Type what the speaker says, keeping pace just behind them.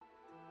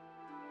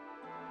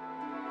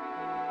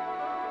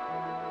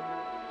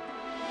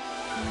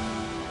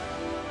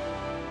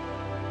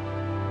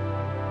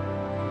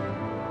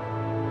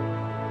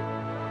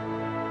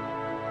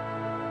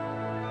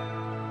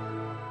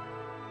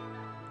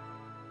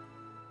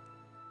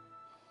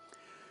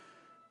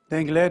Det är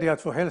en glädje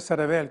att få hälsa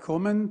dig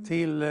välkommen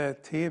till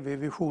TV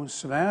Vision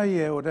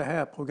Sverige och det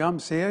här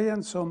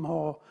programserien som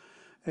har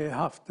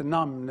haft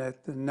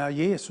namnet När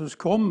Jesus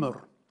kommer.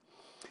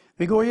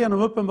 Vi går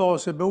igenom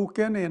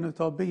Uppenbarelseboken, en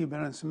av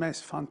Bibelns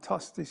mest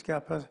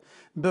fantastiska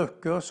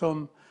böcker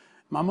som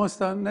man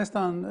måste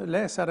nästan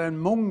läsa den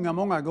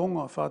många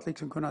gånger för att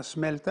liksom kunna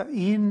smälta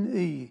in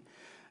i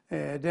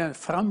den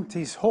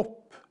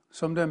framtidshopp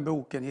som den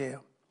boken ger.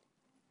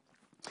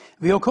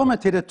 Vi har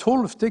kommit till det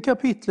 12:e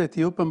kapitlet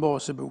i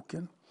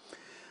Uppenbarelseboken.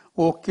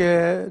 Och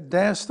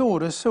där står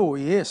det så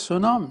i Jesu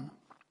namn.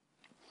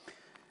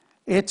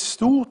 Ett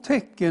stort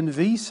tecken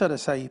visade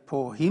sig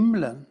på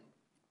himlen.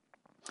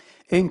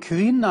 En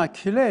kvinna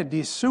klädd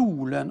i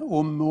solen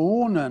och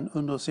månen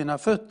under sina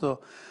fötter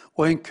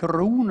och en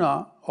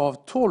krona av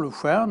 12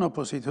 stjärnor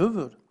på sitt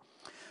huvud.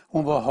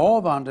 Hon var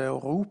havande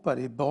och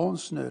ropade i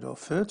barnsnöd och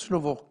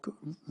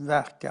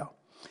födslovärkar.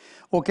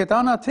 Och ett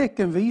annat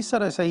tecken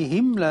visade sig i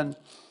himlen.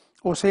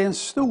 Och se en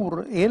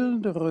stor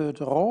eldröd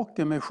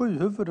drake med 7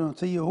 huvuden och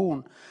 10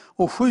 horn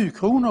och 7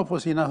 kronor på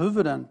sina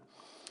huvuden.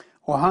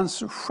 Och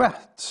hans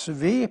stjärt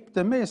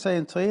svepte med sig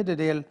en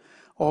tredjedel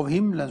av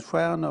himlens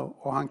stjärnor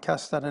och han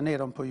kastade ner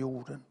dem på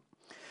jorden.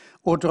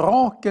 Och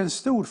draken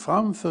stod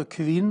framför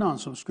kvinnan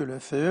som skulle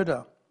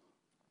föda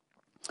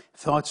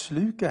för att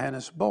sluka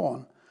hennes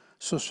barn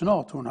så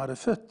snart hon hade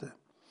fött det.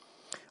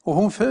 Och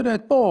hon födde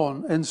ett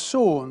barn, en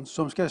son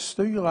som ska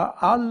styra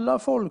alla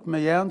folk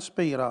med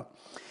järnspira.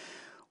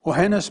 Och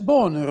hennes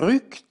barn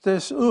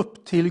rycktes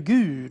upp till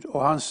Gud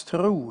och hans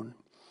tron.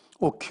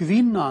 Och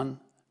kvinnan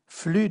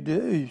flydde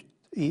ut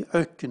i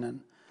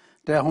öknen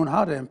där hon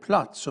hade en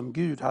plats som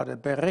Gud hade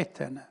berett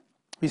henne.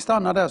 Vi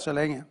stannar där så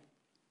länge.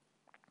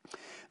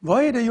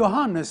 Vad är det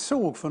Johannes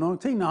såg för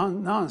någonting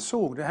när han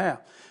såg det här?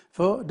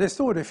 För det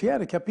står i det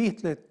 4:e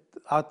kapitlet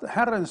att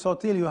Herren sa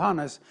till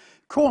Johannes: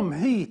 kom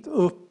hit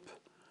upp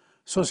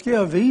så ska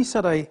jag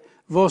visa dig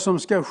vad som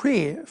ska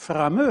ske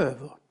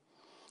framöver.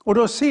 Och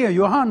då ser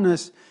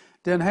Johannes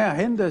den här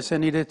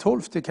händelsen i det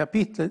 12:e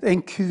kapitlet.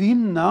 En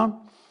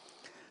kvinna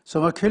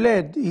som var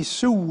klädd i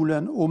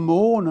solen och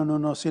månen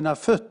under sina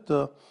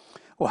fötter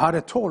och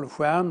hade 12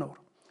 stjärnor.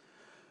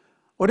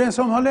 Och den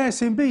som har läst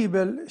sin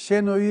bibel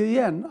känner ju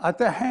igen att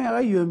det här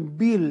är ju en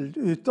bild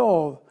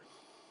utav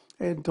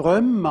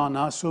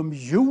drömmarna som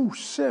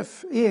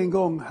Josef en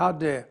gång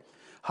hade.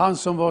 Han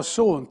som var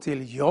son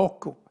till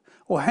Jakob.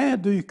 Och här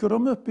dyker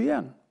de upp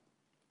igen.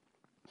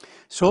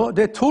 Så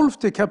det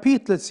 12:e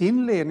kapitlets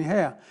inledning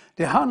här,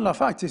 det handlar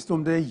faktiskt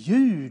om det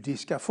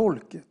judiska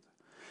folket.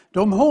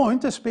 De har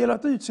inte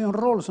spelat ut sin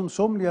roll som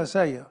somliga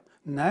säger.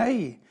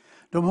 Nej,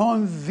 de har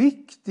en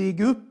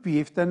viktig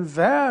uppgift, en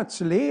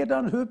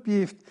världsledande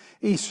uppgift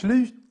i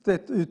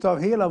slutet av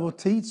hela vår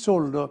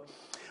tidsålder.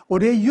 Och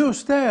det är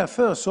just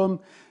därför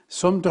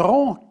som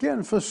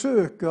draken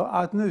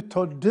försöker att nu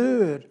ta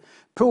död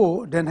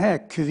på den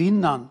här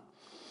kvinnan.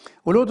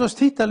 Och låt oss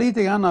titta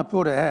lite grann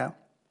på det här.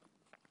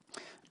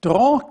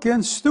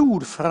 Draken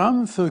stod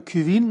framför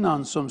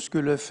kvinnan som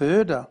skulle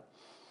föda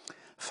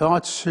för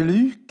att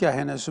sluka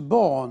hennes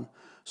barn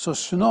så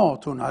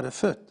snart hon hade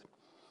fött.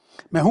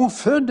 Men hon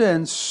födde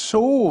en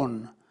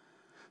son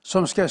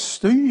som ska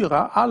styra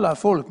alla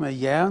folk med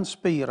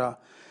järnspira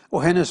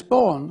och hennes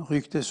barn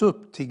rycktes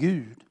upp till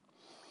Gud.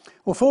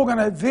 Och frågan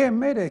är,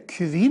 vem är det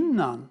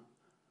kvinnan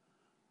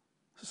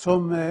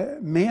som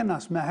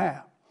menas med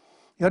här?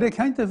 Ja, det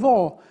kan inte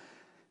vara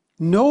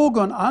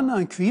någon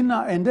annan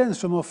kvinna än den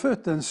som har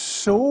fött en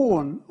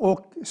son,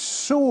 och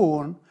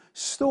son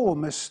står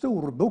med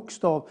stor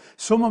bokstav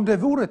som om det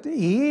vore ett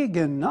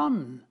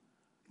egennamn.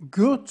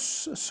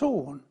 Guds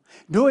son.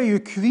 Då är ju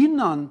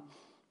kvinnan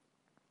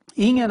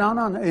ingen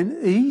annan än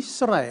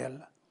Israel.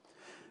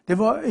 Det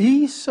var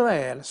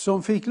Israel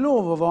som fick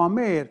lov att vara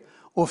med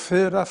och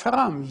föda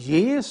fram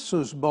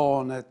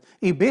Jesusbarnet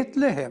i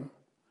Betlehem.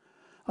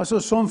 Alltså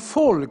som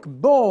folk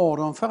bar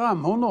de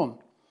fram honom.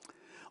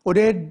 Och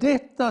det är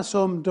detta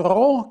som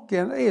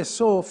draken är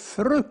så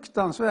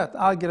fruktansvärt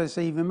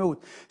aggressiv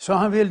emot. Så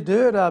han vill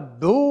döda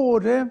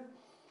både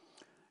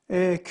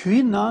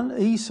kvinnan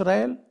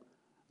Israel,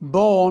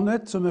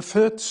 barnet som är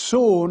fött,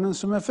 sonen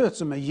som är fött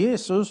som är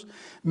Jesus.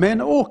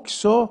 Men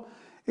också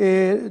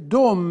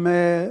de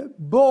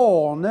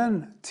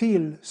barnen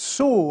till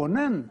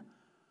sonen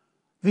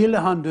ville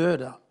han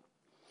döda.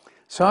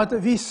 Så att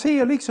vi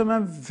ser liksom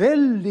en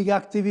väldig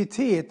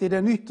aktivitet i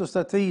den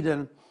yttersta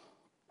tiden.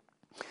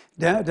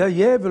 Där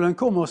djävulen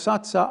kommer att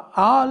satsa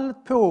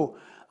allt på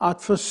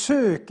att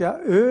försöka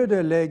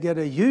ödelägga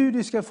det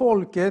judiska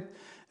folket,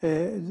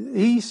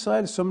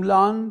 Israel som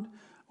land,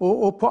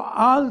 och på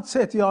allt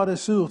sätt göra det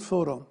surt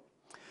för dem.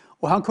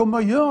 Och han kommer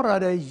att göra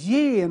det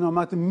genom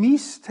att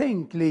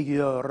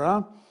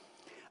misstänkliggöra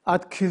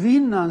att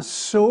kvinnans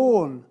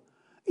son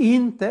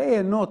inte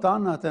är något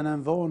annat än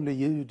en vanlig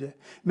jude.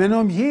 Men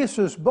om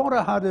Jesus bara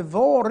hade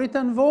varit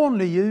en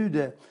vanlig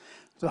jude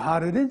så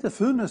hade det inte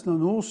funnits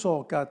någon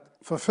orsak att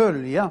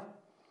förfölja.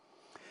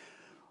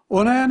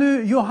 Och när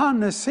nu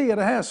Johannes ser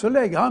det här så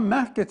lägger han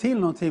märke till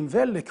någonting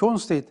väldigt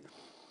konstigt.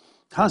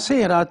 Han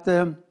ser att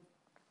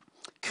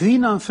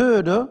kvinnan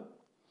föder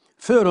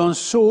föder en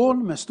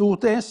son med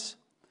stort S.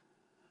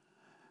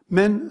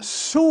 Men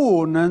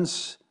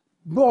sonens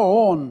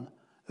barn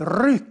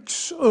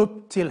rycks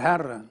upp till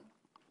Herren.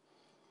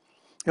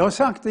 Jag har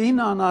sagt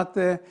innan att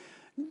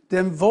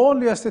den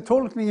vanligaste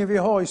tolkningen vi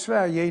har i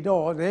Sverige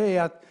idag, det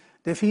är att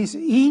det finns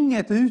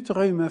inget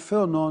utrymme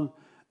för någon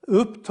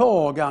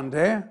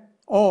upptagande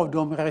av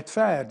de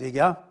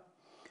rättfärdiga.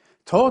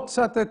 Trots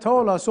att det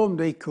talas om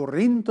det i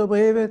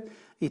Korinthierbrevet,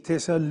 i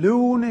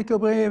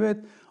Thessalonikerbrevet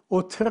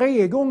och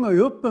 3 gånger i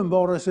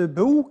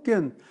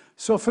Uppenbarelseboken,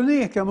 så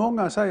förnekar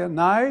många och säger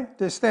nej,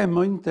 det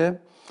stämmer inte.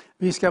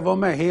 Vi ska vara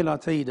med hela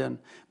tiden.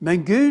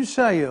 Men Gud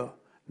säger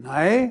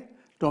nej,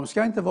 de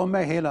ska inte vara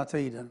med hela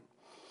tiden.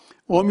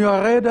 Om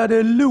jag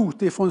räddade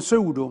Lot ifrån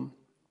Sodom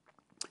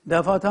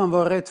därför att han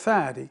var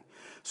rättfärdig,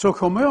 så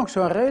kommer jag också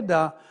att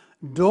rädda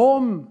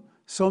de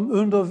som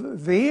under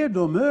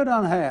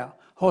vedermödan här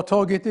har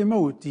tagit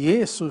emot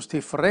Jesus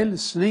till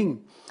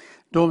frälsning.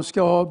 De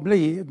ska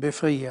bli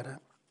befriade.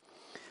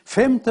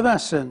 5:e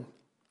versen.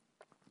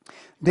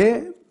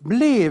 Det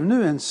blev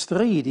nu en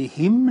strid i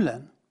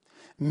himlen.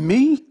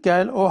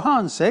 Mikael och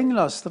hans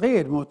änglar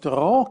stred mot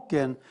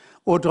draken,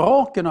 och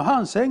draken och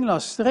hans änglar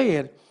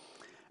stred.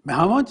 Men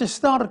han var inte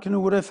stark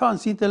nog och det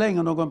fanns inte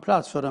längre någon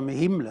plats för dem i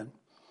himlen.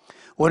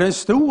 Och den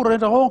stora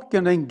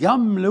draken, den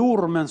gamla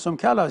ormen som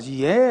kallas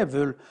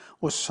djävul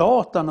och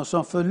Satan och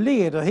som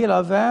förleder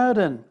hela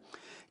världen,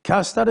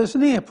 kastades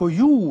ner på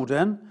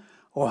jorden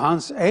och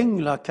hans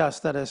änglar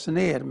kastades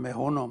ner med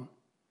honom.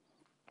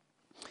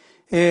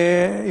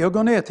 Jag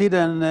går ner till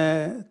den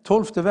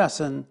 12:e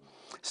versen,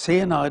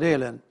 senare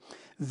delen.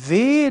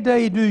 Ve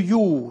dig du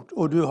jord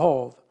och du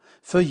hav,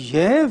 för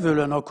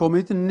djävulen har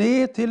kommit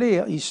ner till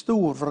er i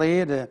stor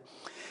vrede,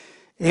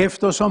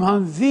 eftersom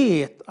han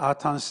vet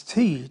att hans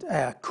tid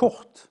är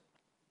kort.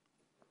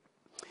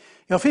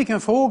 Jag fick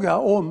en fråga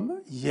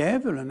om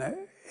djävulen,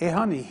 är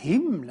han i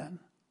himlen?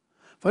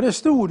 För det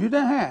stod ju det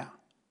här.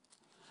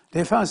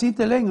 Det fanns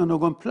inte längre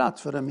någon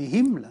plats för dem i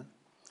himlen.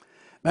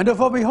 Men då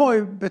får vi ha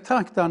i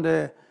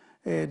betraktande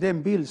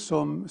den bild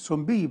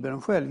som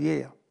Bibeln själv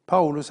ger.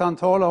 Paulus han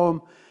talar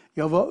om,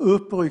 jag var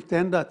uppryckt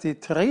ända till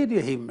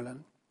 3:e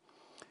himlen.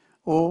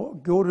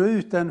 Och går du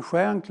ut en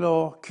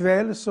stjärnklar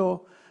kväll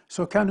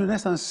så kan du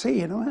nästan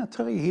se de här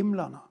 3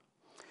 himlarna.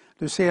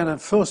 Du ser den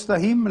första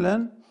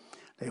himlen,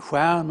 det är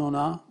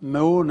stjärnorna,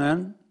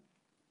 månen,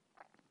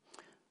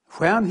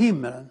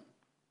 stjärnhimlen.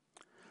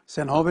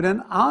 Sen har vi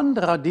den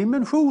andra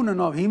dimensionen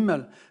av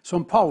himmel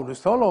som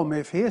Paulus talar om i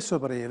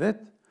Efesierbrevet.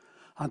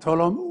 Han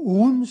talar om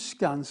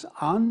ondskans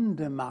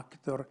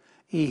andemakter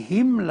i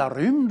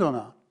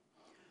himlarymderna.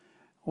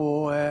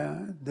 Och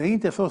det är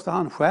inte i första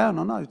hand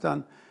stjärnorna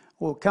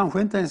och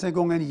kanske inte ens en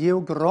gång en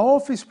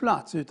geografisk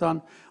plats,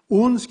 utan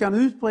ondskan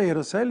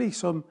utbreder sig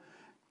liksom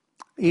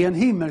i en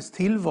himmels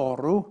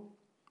tillvaro.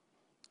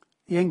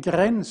 I en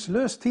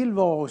gränslös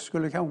tillvaro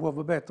skulle det kanske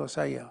vara bättre att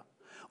säga.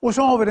 Och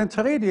så har vi den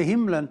 3:e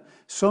himlen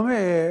som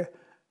är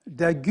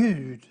där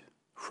Gud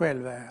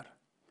själv är.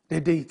 Det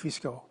är dit vi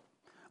ska.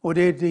 Och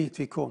det är dit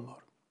vi kommer.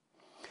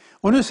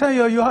 Och nu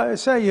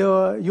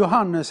säger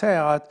Johannes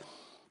här att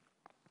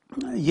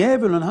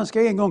djävulen han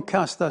ska en gång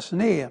kastas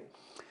ner.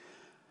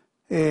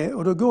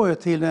 Och då går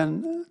jag till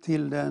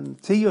den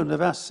 10:e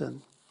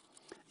versen.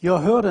 Jag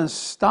hörde en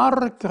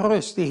stark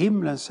röst i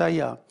himlen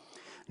säga: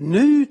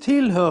 nu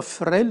tillhör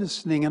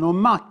frälsningen och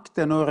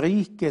makten och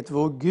riket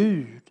vår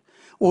Gud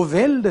och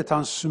väldet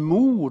hans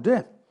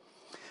mode.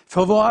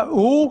 För våra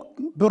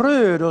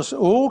bröders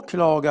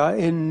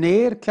åklagare är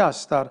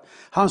nedkastad,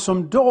 han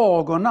som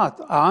dag och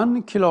natt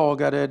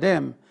anklagade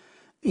dem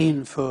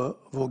inför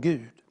vår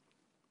Gud.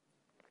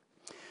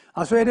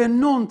 Alltså är det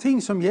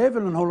någonting som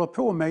djävulen håller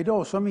på med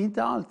idag som vi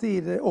inte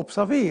alltid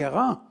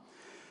observerar,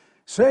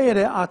 så är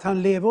det att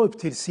han lever upp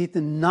till sitt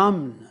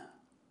namn.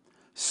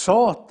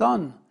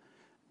 Satan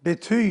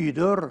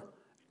betyder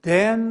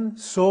den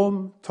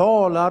som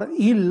talar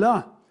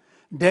illa,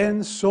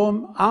 den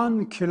som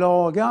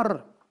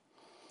anklagar.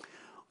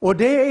 Och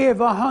det är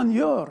vad han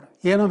gör.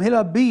 Genom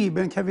hela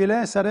Bibeln kan vi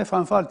läsa det,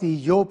 framförallt i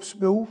Jobs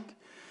bok.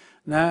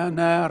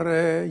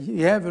 När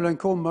djävulen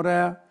kommer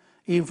där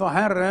inför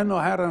Herren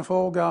och Herren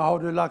frågar: har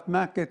du lagt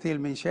märke till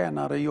min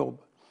tjänare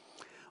Job?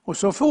 Och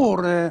så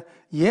får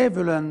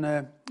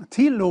djävulen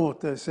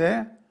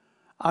tillåtelse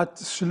att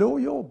slå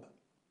Job.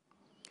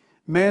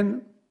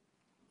 Men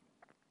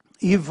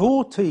i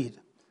vår tid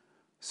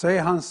så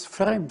är hans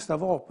främsta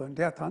vapen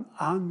det att han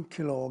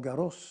anklagar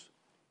oss.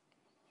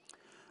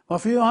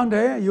 Varför gör han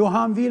det? Jo,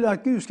 han vill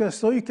att Gud ska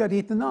stryka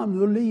ditt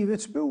namn ur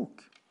livets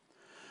bok.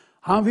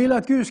 Han vill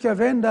att Gud ska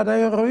vända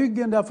dig i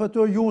ryggen därför att du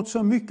har gjort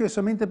så mycket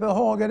som inte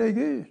behagar dig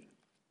Gud.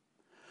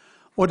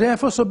 Och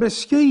därför så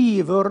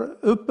beskriver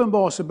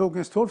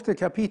Uppenbarelsebokens 12:e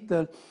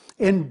kapitel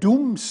en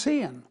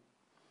domscen.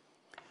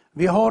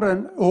 Vi har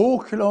en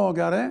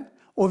åklagare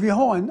och vi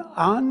har en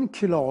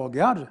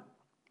anklagad.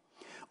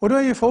 Och då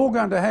är ju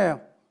frågan det här: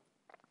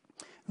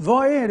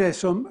 vad är det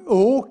som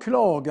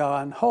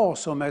åklagaren har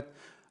som ett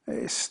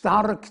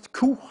starkt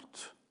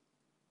kort?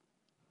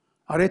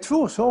 Ja, det är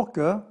 2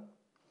 saker.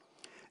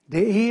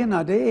 Det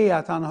ena det är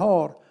att han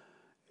har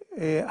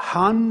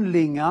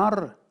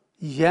handlingar,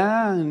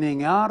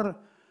 gärningar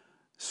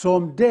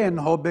som den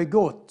har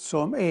begått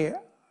som är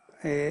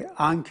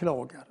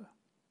anklagade.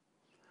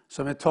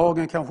 Som är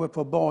tagen kanske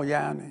på bar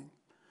gärning.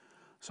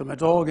 Som är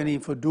dragen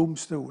inför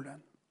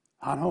domstolen.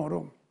 Han har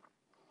dem.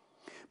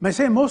 Men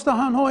sen måste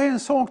han ha en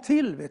sak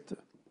till, vet du.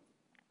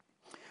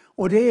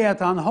 Och det är att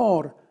han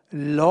har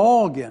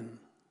lagen.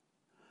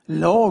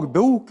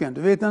 Lagboken,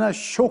 du vet den här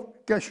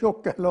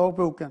tjocka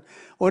lagboken.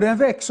 Och den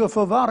växer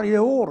för varje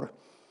år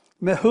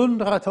med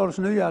hundratals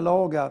nya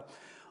lagar.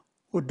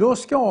 Och då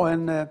ska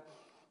en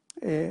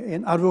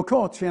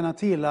advokat känna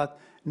till att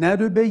när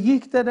du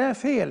begick det där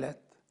felet,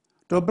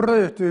 då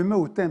bröt du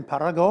emot den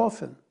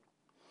paragrafen.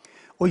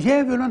 Och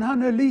djävulen,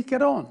 han är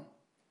likadan.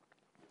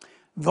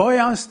 Vad är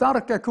hans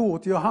starka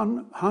kort? Ja,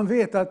 han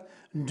vet att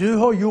du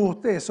har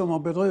gjort det som har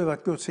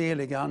bedrövat Guds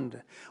heliga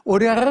ande. Och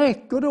det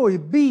räcker då i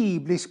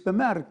biblisk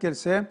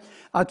bemärkelse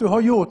att du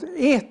har gjort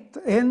ett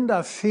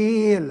enda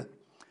fel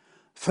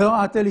för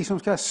att det liksom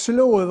ska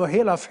slå över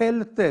hela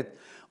fältet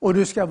och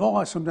du ska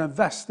vara som den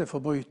värsta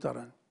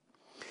förbrytaren.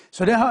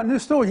 Så nu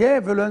står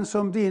djävulen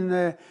som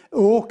din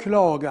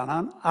åklagare.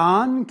 Han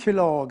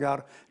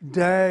anklagar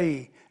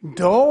dig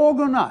dag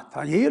och natt.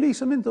 Han ger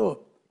liksom inte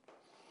upp.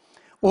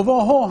 Och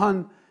vad har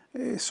han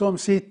som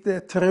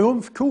sitt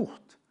triumfkort?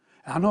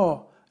 Han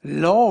har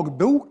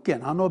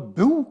lagboken, han har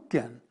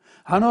boken,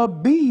 han har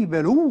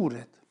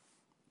bibelordet.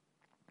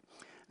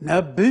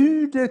 När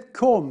budet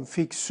kom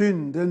fick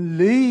synden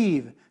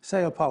liv,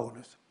 säger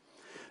Paulus.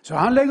 Så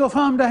han lägger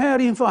fram det här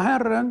inför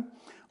Herren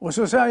och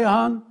så säger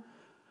han: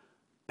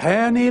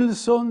 Per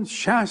Nilsson,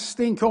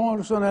 Kerstin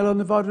Karlsson eller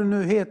vad det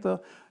nu heter.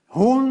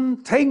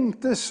 Hon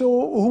tänkte så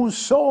och hon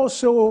sa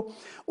så.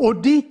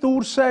 Och ditt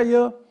ord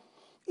säger: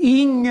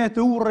 inget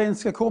orent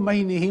ska komma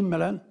in i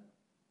himmelen.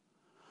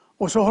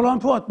 Och så håller han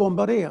på att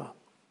bombardera.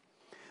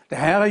 Det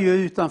här är ju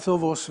utanför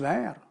vår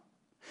sfär.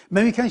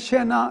 Men vi kan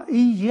känna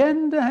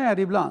igen det här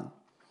ibland.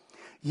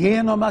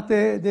 Genom att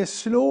det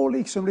slår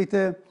liksom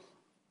lite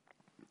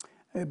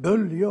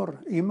böljor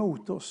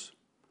emot oss.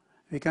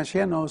 Vi kan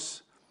känna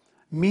oss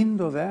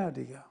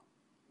mindervärdiga.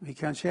 Vi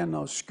kan känna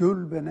oss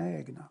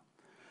skuldbenägna.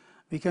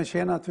 Vi kan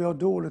känna att vi har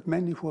dåligt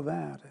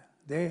människovärde.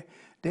 Det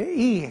är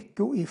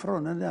eko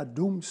ifrån den där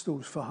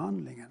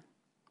domstolsförhandlingen.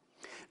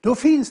 Då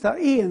finns det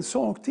en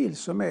sak till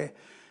som är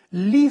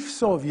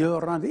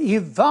livsavgörande. I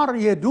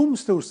varje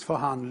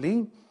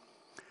domstolsförhandling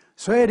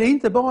så är det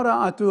inte bara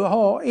att du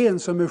har en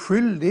som är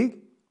skyldig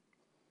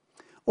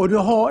och du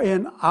har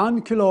en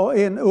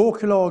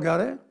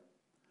åklagare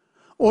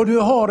och du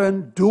har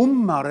en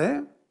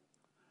domare,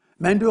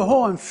 men du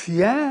har en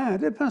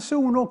fjärde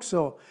person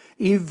också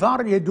i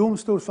varje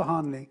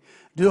domstolsförhandling.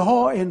 Du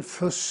har en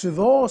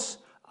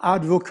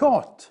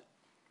försvarsadvokat.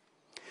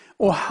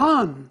 Och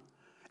han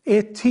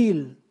är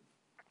till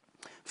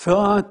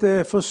för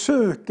att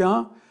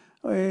försöka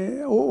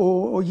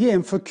och ge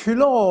en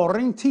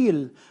förklaring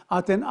till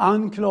att den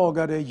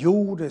anklagade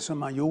gjorde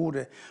som han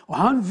gjorde. Och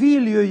han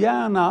vill ju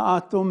gärna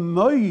att om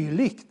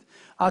möjligt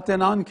att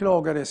den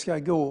anklagade ska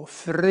gå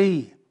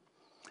fri.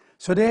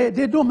 Så det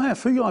är de här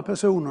 4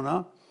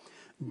 personerna.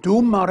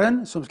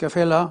 Domaren som ska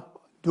fälla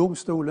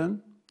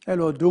domstolen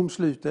eller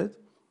domslutet.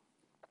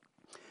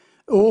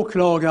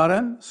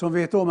 Åklagaren som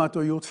vet om att du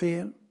har gjort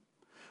fel.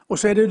 Och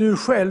så är det du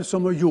själv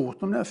som har gjort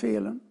de där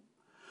felen.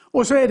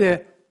 Och så är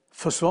det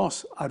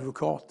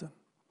försvarsadvokaten.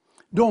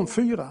 De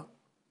 4.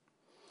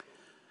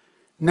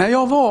 När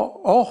jag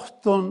var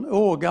 18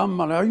 år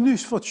gammal, jag har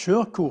nyss fått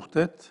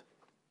körkortet,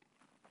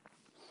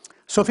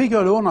 så fick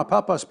jag låna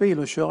pappas bil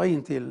och köra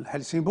in till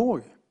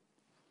Helsingborg.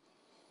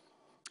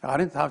 Jag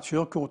hade inte haft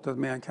körkortet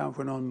mer än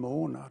kanske någon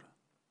månad.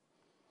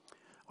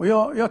 Och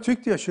jag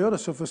tyckte jag körde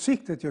så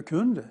försiktigt jag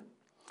kunde.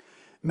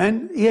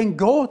 Men i en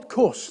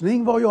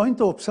gatkorsning var jag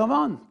inte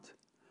observant.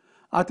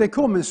 Att det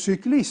kom en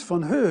cyklist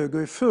från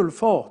höger i full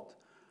fart.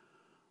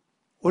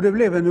 Och det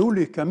blev en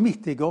olycka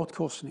mitt i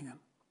gatkorsningen.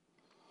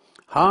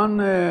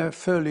 Han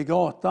föll i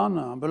gatan,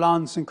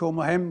 ambulansen kom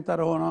och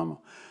hämtade honom.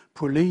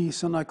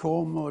 Poliserna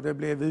kom och det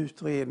blev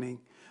utredning.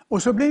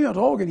 Och så blev jag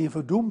dragen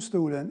inför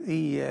domstolen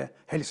i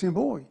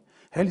Helsingborg.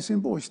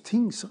 Helsingborgs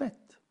tingsrätt.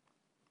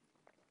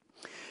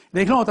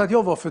 Det är klart att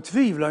jag var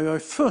förtvivlad. Jag är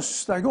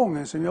första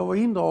gången som jag var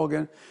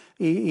indragen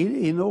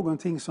i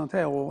någonting sånt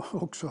här. Och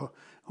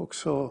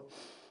också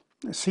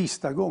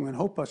sista gången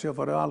hoppas jag,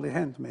 för det har aldrig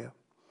hänt mer.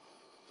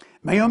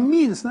 Men jag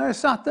minns när jag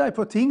satt där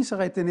på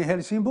tingsrätten i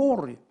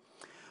Helsingborg.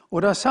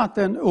 Och där satt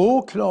en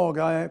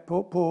åklagare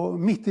på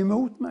mitt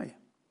emot mig.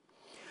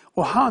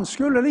 Och han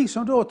skulle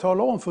liksom då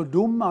tala om för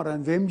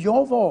domaren vem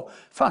jag var,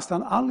 fast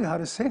han aldrig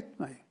hade sett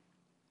mig.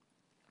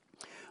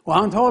 Och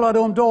han talade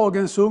om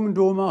dagens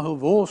ungdomar, hur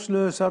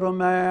vårdslösa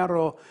de är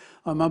och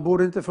att man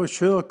borde inte få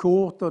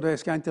körkort och det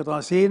ska inte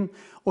dras in.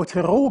 Och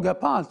till råga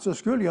på allt så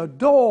skulle jag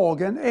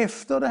dagen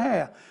efter det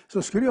här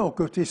så skulle jag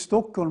gå till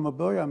Stockholm och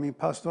börja min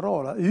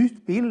pastorala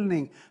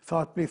utbildning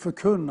för att bli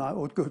förkunnare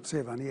åt Guds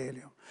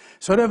evangelium.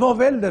 Så det var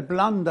väldigt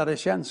blandade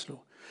känslor.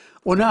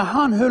 Och när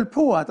han höll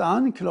på att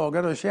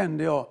anklaga, då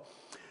kände jag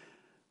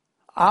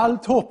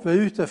allt hopp är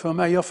ute för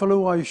mig. Jag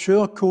förlorar ju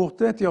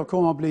körkortet, jag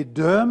kommer att bli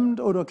dömd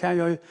och då kan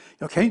jag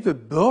kan inte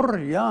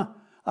börja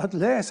att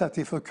läsa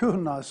till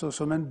förkunnelse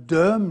som en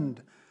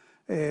dömd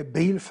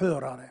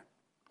bilförare.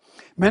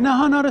 Men när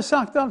han hade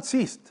sagt allt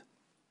sist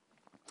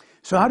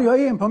så hade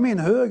jag en på min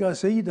högra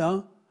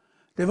sida.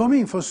 Det var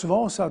min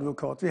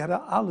försvarsadvokat, vi hade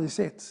aldrig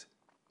setts.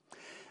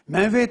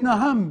 Men vet när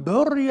han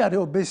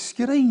började att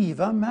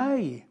beskriva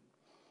mig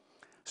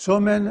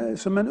som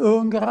en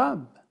ung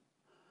grabb.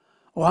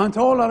 Och han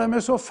talade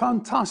med så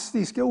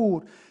fantastiska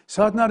ord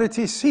så att när det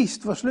till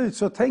sist var slut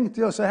så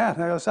tänkte jag så här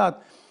när jag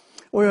satt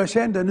och jag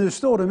kände nu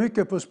står det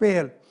mycket på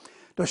spel.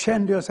 Då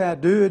kände jag så här,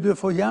 du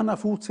får gärna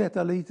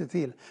fortsätta lite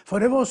till. För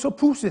det var så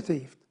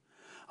positivt.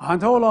 Han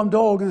talar om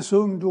dagens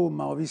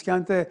ungdomar och vi ska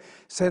inte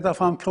sätta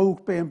fram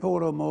krokben på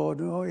dem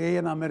och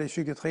ena med det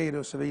 23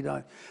 och så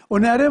vidare.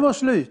 Och när det var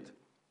slut,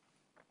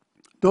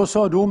 då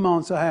sa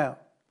domaren så här,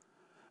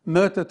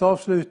 mötet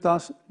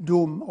avslutas,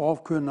 dom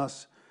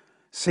avkunnas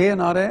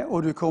senare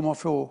och du kommer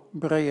få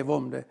brev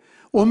om det.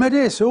 Och med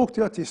det så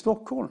åkte jag till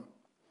Stockholm.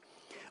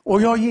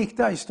 Och jag gick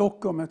där i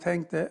Stockholm och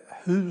tänkte,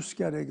 hur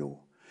ska det gå?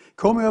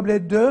 Kommer jag bli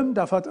dömd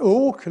därför att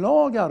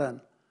åklagaren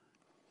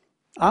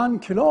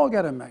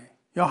anklagade mig?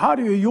 Jag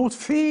hade ju gjort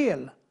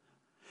fel.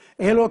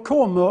 Eller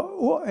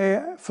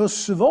kommer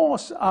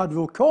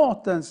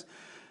försvarsadvokatens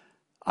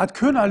att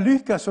kunna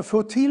lyckas och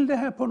få till det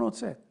här på något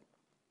sätt?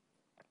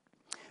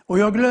 Och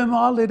jag glömmer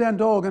aldrig den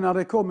dagen när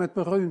det kom ett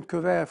brunt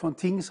kuvert från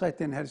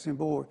tingsrätten i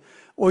Helsingborg.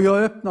 Och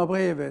jag öppnar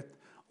brevet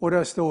och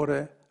där står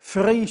det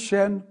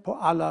frikänd på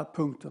alla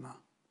punkterna.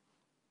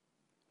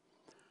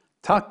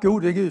 Tack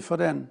gode Gud för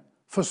den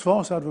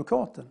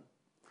försvarsadvokaten.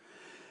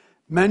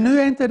 Men nu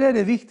är inte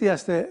det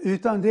viktigaste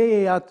utan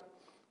det är att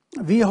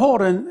vi har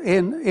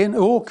en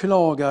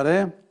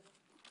åklagare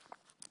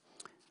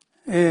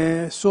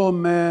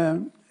som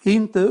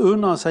inte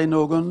unnar sig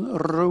någon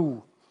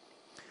ro.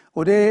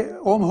 Och det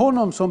är om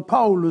honom som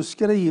Paulus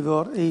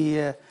skriver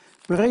i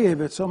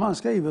brevet som han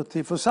skriver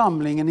till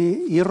församlingen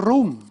i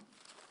Rom.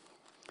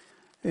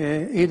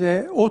 I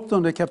det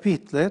 8:e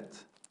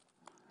kapitlet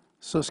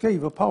så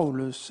skriver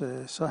Paulus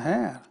så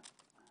här.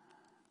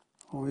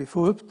 Och vi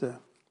får upp det.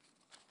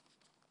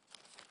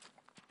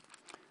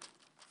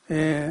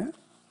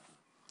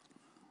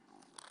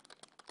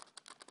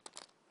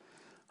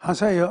 Han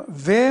säger,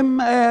 vem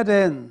är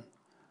den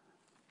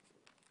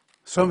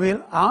som vill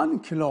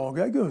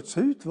anklaga Guds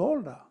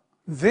utvalda?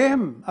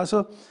 Vem?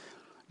 Alltså,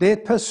 det är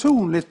ett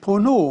personligt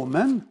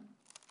pronomen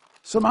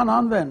som han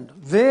använder.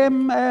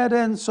 Vem är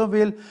den som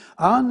vill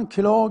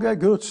anklaga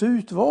Guds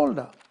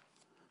utvalda?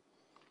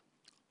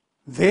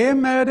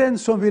 Vem är den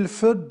som vill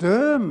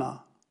fördöma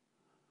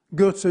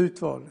Guds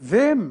utvalda?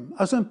 Vem?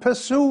 Alltså en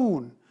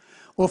person.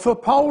 Och för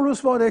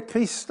Paulus var det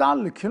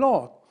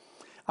kristallklart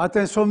att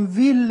den som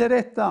ville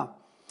detta,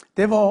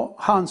 det var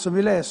han som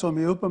vi läser om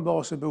i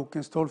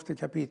Uppenbarelsebokens 12:e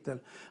kapitel.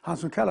 Han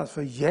som kallas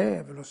för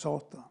djävul och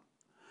Satan.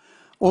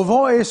 Och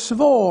vad är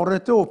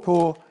svaret då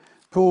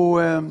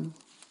på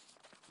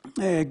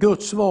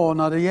Guds svar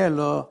när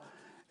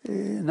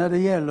det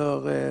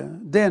gäller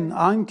den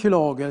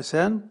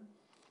anklagelsen?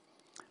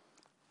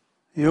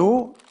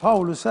 Jo,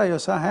 Paulus säger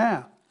så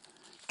här.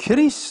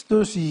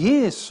 Kristus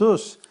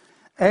Jesus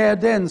är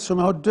den som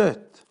har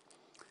dött.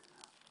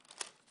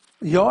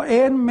 Ja,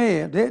 än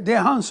mer. Det är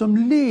han som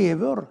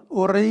lever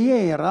och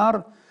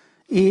regerar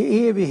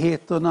i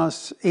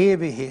evigheternas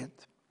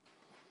evighet.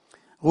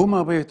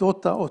 Romarbrevet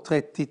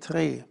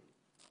 8:33.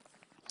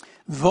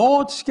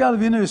 Vad ska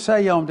vi nu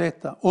säga om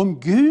detta? Om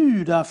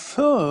Gud är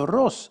för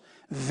oss,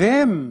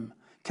 vem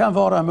kan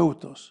vara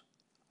emot oss?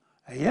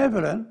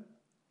 Djävulen.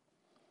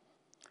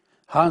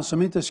 Han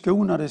som inte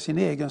skonade sin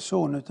egen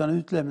son utan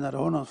utlämnade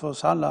honom för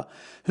oss alla.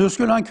 Hur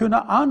skulle han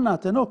kunna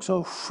annat än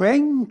också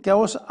skänka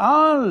oss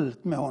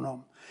allt med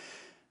honom?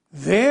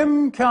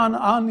 Vem kan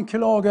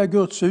anklaga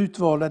Guds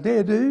utvalda? Det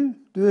är du.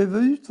 Du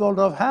är utvald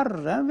av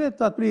Herren,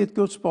 vet att bli ett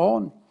Guds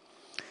barn.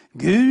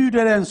 Gud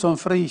är den som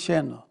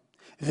frikänner.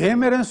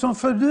 Vem är den som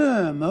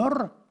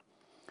fördömer?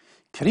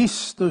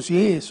 Kristus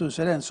Jesus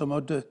är den som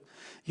har dött.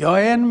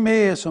 Jag är en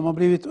med som har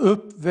blivit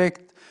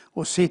uppväckt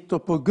och sitter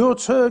på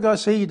Guds högra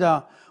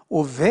sida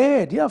och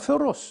vädjar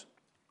för oss.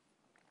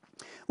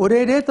 Och det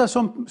är detta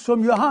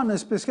som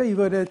Johannes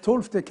beskriver i det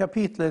 12:e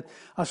kapitlet.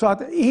 Alltså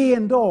att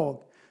en dag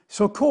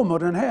så kommer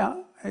den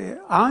här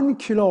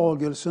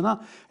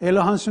anklagelserna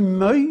eller hans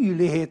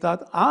möjlighet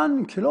att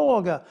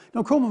anklaga,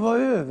 de kommer vara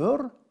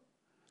över.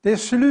 Det är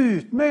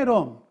slut med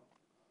dem.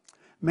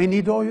 Men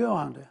idag gör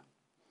han det.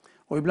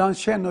 Och ibland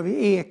känner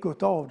vi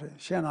ekot av det.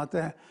 Känner att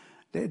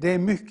det är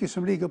mycket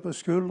som ligger på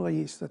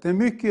skuldregistret. Det är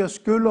mycket jag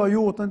skulle ha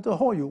gjort och inte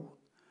har gjort.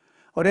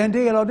 Och det är en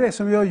del av det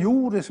som jag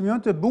gjorde som jag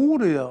inte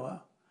borde göra.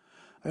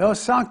 Jag har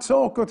sagt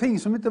saker och ting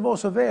som inte var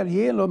så väl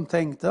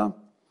genomtänkta.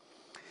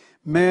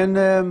 Men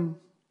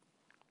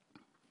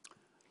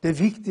det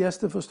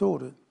viktigaste förstår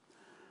du.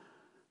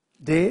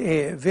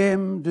 Det är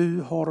vem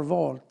du har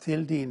valt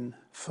till din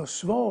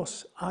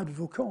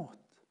försvarsadvokat.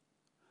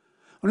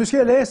 Och nu ska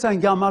jag läsa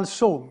en gammal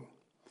sång.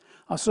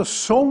 Alltså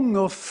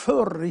sånger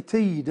förr i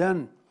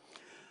tiden.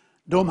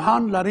 De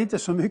handlade inte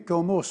så mycket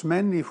om oss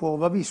människor,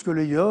 vad vi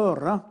skulle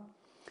göra,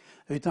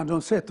 utan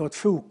de sätter ett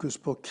fokus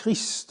på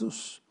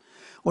Kristus.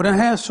 Och den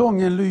här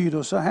sången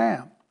lyder så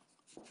här.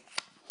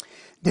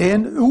 Det är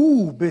en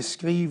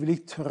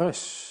obeskrivlig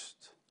tröst.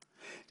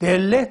 Det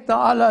lättar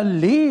alla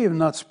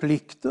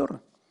levnadsplikter.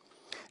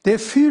 Det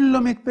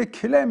fyller mitt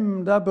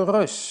beklämda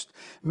bröst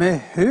med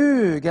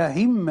höga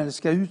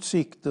himmelska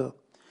utsikter.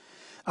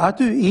 Att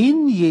du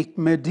ingick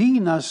med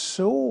dina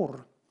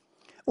sår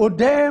och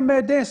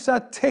därmed dessa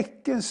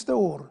tecken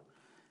står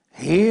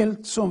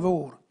helt som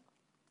vår.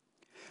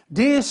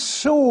 De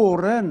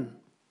såren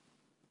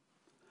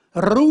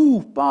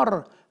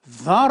ropar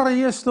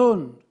varje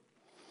stund.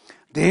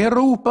 Det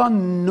ropar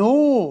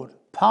nåd,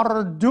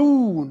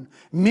 pardon,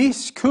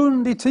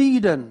 misskund i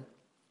tiden.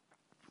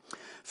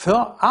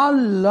 För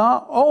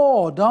alla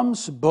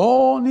Adams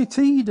barn i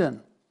tiden.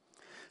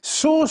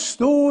 Så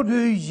står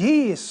du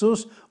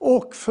Jesus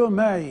och för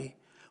mig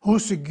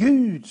hos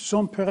Gud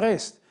som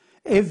präst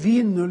är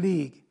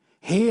vinnerlig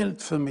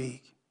helt för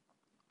mig.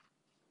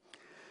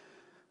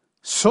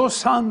 Så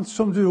sant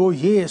som du och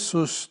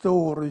Jesus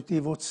står ute i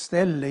vårt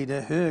ställe i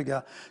det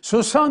höga,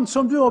 så sant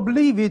som du har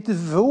blivit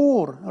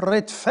vår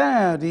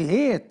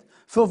rättfärdighet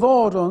för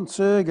vardagens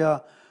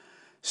öga,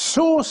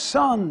 så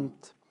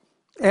sant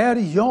är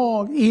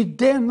jag i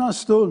denna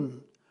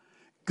stund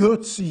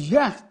Guds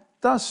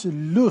hjärtas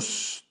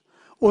lust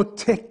och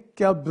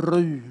täcka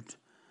brud.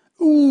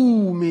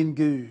 O min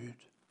Gud!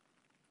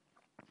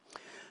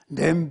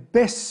 Den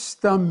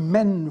bästa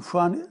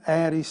människan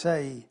är i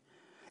sig,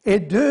 är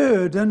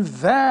döden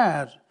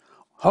värd,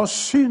 har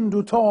synd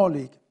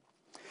otalig.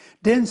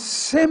 Den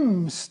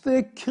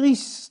sämste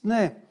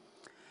kristne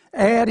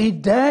är i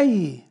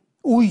dig,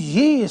 o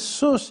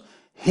Jesus,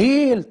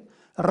 helt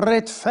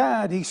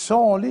rättfärdig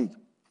salig.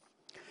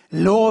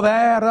 Lov,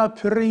 ära,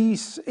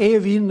 pris är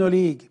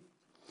vinnerlig.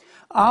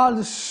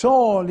 All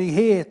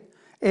salighet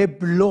är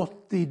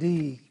blott i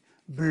dig,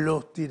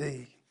 blott i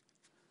dig.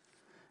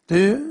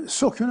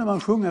 Så kunde man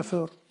sjunga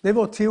för. Det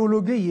var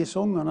teologi i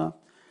sångerna.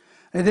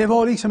 Det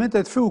var liksom inte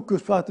ett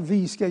fokus på att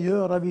vi ska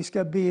göra, vi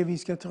ska be, vi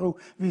ska tro,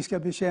 vi ska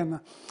bekänna.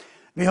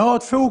 Vi har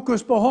ett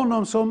fokus på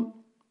honom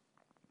som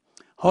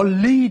har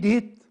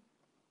lidit,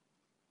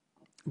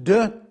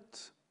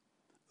 dött,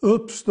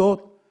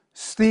 uppstått,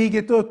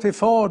 stigit upp till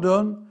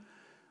Fadern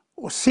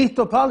och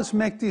sitter på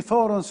allsmäktig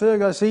Faderns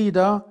högra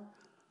sida.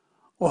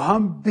 Och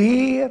han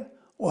ber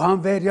och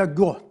han vädjar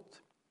gott.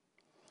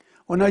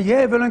 Och när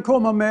djävulen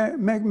kommer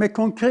med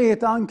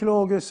konkreta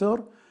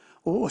anklagelser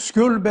och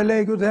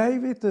skuldbelägger dig,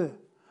 vet du,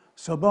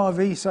 så bara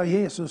visar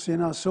Jesus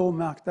sina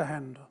såmärkta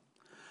händer.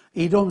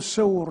 I de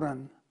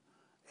såren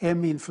är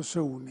min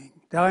försoning.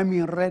 Där är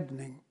min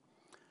räddning.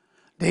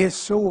 Det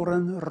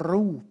såren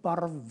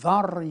ropar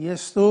varje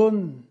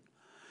stund.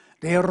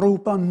 Det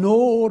ropar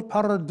nåd,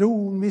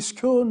 pardon,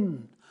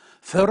 misskund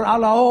för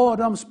alla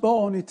Adams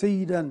barn i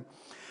tiden.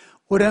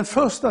 Och den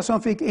första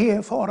som fick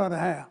erfara det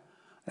här,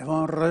 det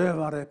var en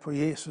rövare på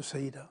Jesus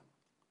sida.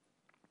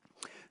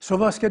 Så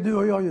vad ska du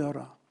och jag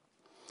göra?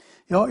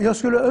 Jag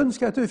skulle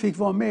önska att du fick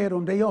vara med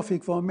om det jag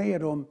fick vara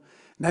med om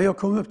när jag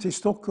kom upp till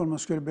Stockholm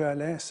och skulle börja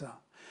läsa.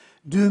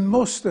 Du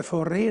måste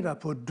få reda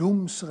på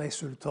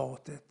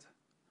domsresultatet.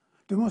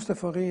 Du måste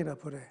få reda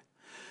på det.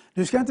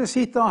 Du ska inte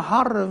sitta och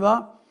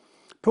harva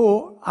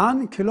på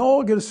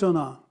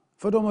anklagelserna,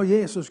 för de har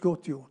Jesus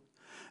gottgjort.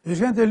 Du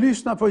ska inte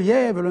lyssna på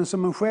djävulen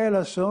som en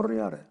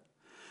själasörjare.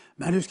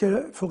 Men du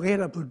ska få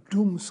reda på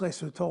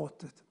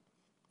domsresultatet.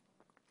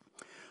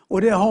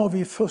 Och det har vi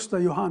i första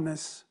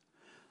Johannes.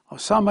 Av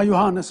samma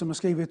Johannes som har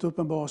skrivit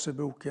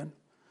Uppenbarelseboken.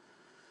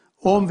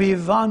 Om vi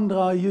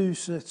vandrar i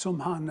ljuset som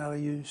han är i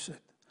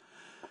ljuset.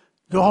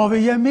 Då har vi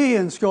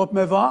gemenskap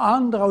med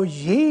varandra och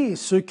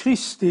Jesu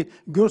Kristi,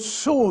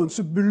 Guds sons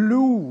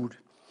blod,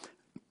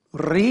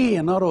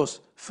 renar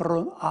oss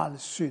från all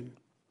synd.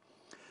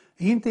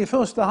 Inte i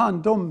första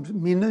hand de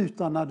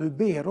minuterna du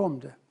ber om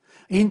det.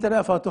 Inte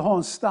därför att du har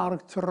en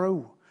stark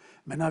tro.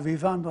 Men när vi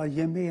vandrar i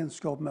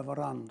gemenskap med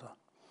varandra.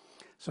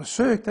 Så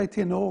sök dig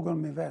till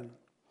någon, min vän.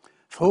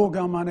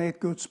 Fråga om han är ett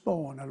Guds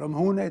barn eller om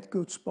hon är ett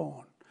Guds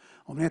barn.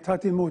 Om ni har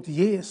tagit emot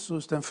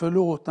Jesus, den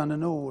förlåtande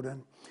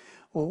nåden.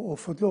 Och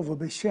fått lov att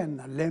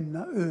bekänna,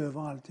 lämna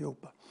över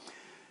alltihopa.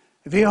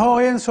 Vi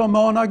har en som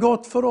manar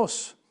gott för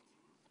oss.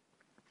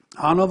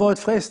 Han har varit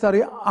frestad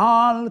i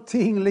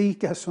allting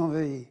lika som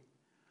vi.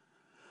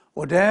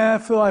 Och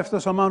därför,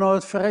 eftersom han har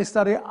varit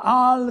frestad i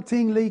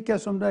allting lika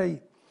som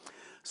dig,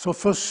 så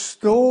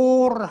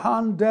förstår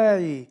han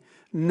dig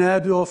när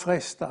du har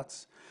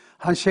frestats.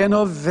 Han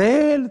känner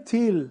väl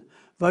till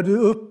vad du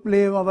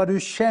upplever, vad du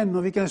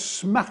känner, vilken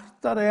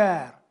smärta det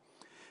är.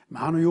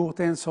 Men han har gjort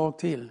en sak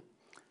till.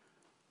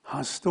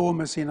 Han står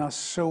med sina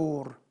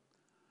sår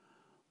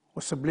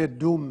och så blir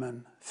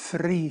domen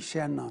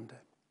frikännande.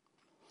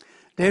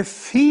 Det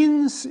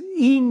finns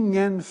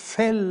ingen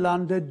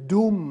fällande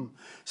dom,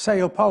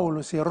 säger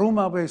Paulus i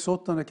Romarbrevets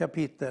 8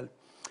 kapitel,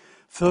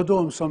 för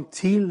de som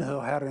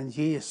tillhör Herren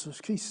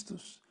Jesus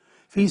Kristus.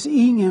 Det finns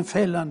ingen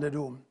fällande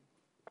dom,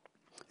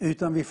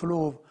 utan vi får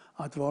lov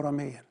att vara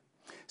med.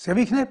 Ska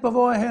vi knäppa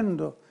våra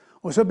händer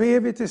och så ber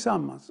vi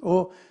tillsammans.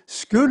 Och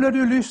skulle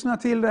du lyssna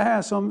till det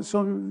här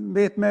som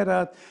vet med dig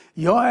att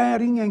jag är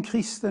ingen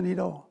kristen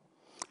idag.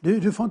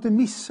 Du får inte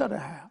missa det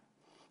här.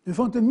 Du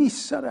får inte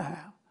missa det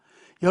här.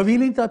 Jag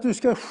vill inte att du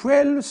ska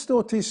själv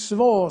stå till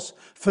svars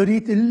för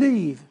ditt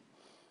liv.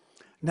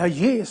 När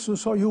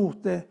Jesus har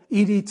gjort det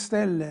i ditt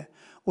ställe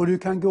och du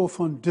kan gå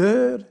från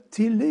död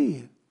till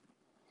liv.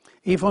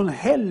 Ifrån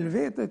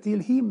helvete till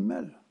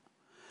himmel.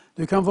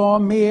 Du kan vara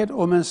med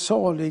om en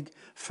salig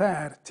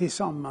färd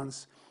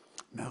tillsammans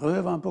med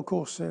rövaren på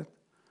korset.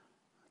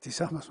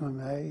 Tillsammans med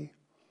mig.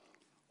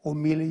 Och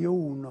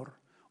miljoner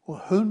och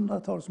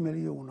hundratals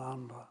miljoner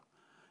andra.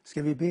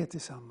 Ska vi be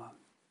tillsammans.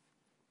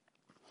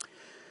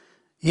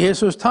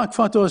 Jesus, tack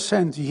för att du har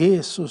sänt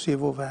Jesus i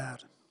vår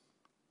värld.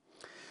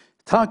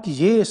 Tack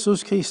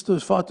Jesus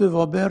Kristus för att du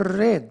var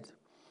beredd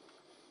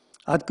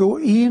att gå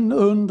in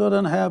under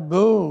den här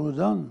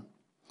bördan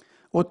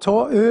och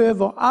ta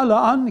över alla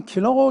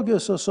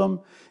anklagelser som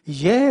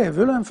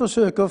djävulen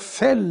försöker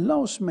fälla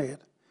oss med.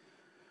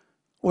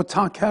 Och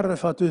tack Herre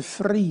för att du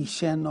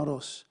frikänner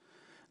oss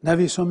när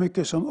vi så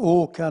mycket som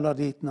åkallar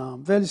ditt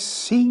namn.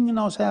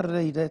 Välsigna oss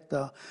Herre i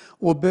detta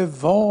och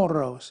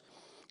bevara oss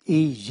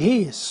i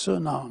Jesu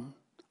namn.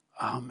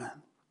 Amen.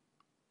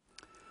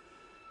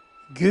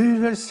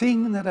 Gud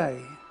välsigne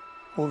dig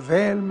och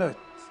väl mött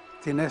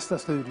till nästa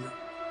studium.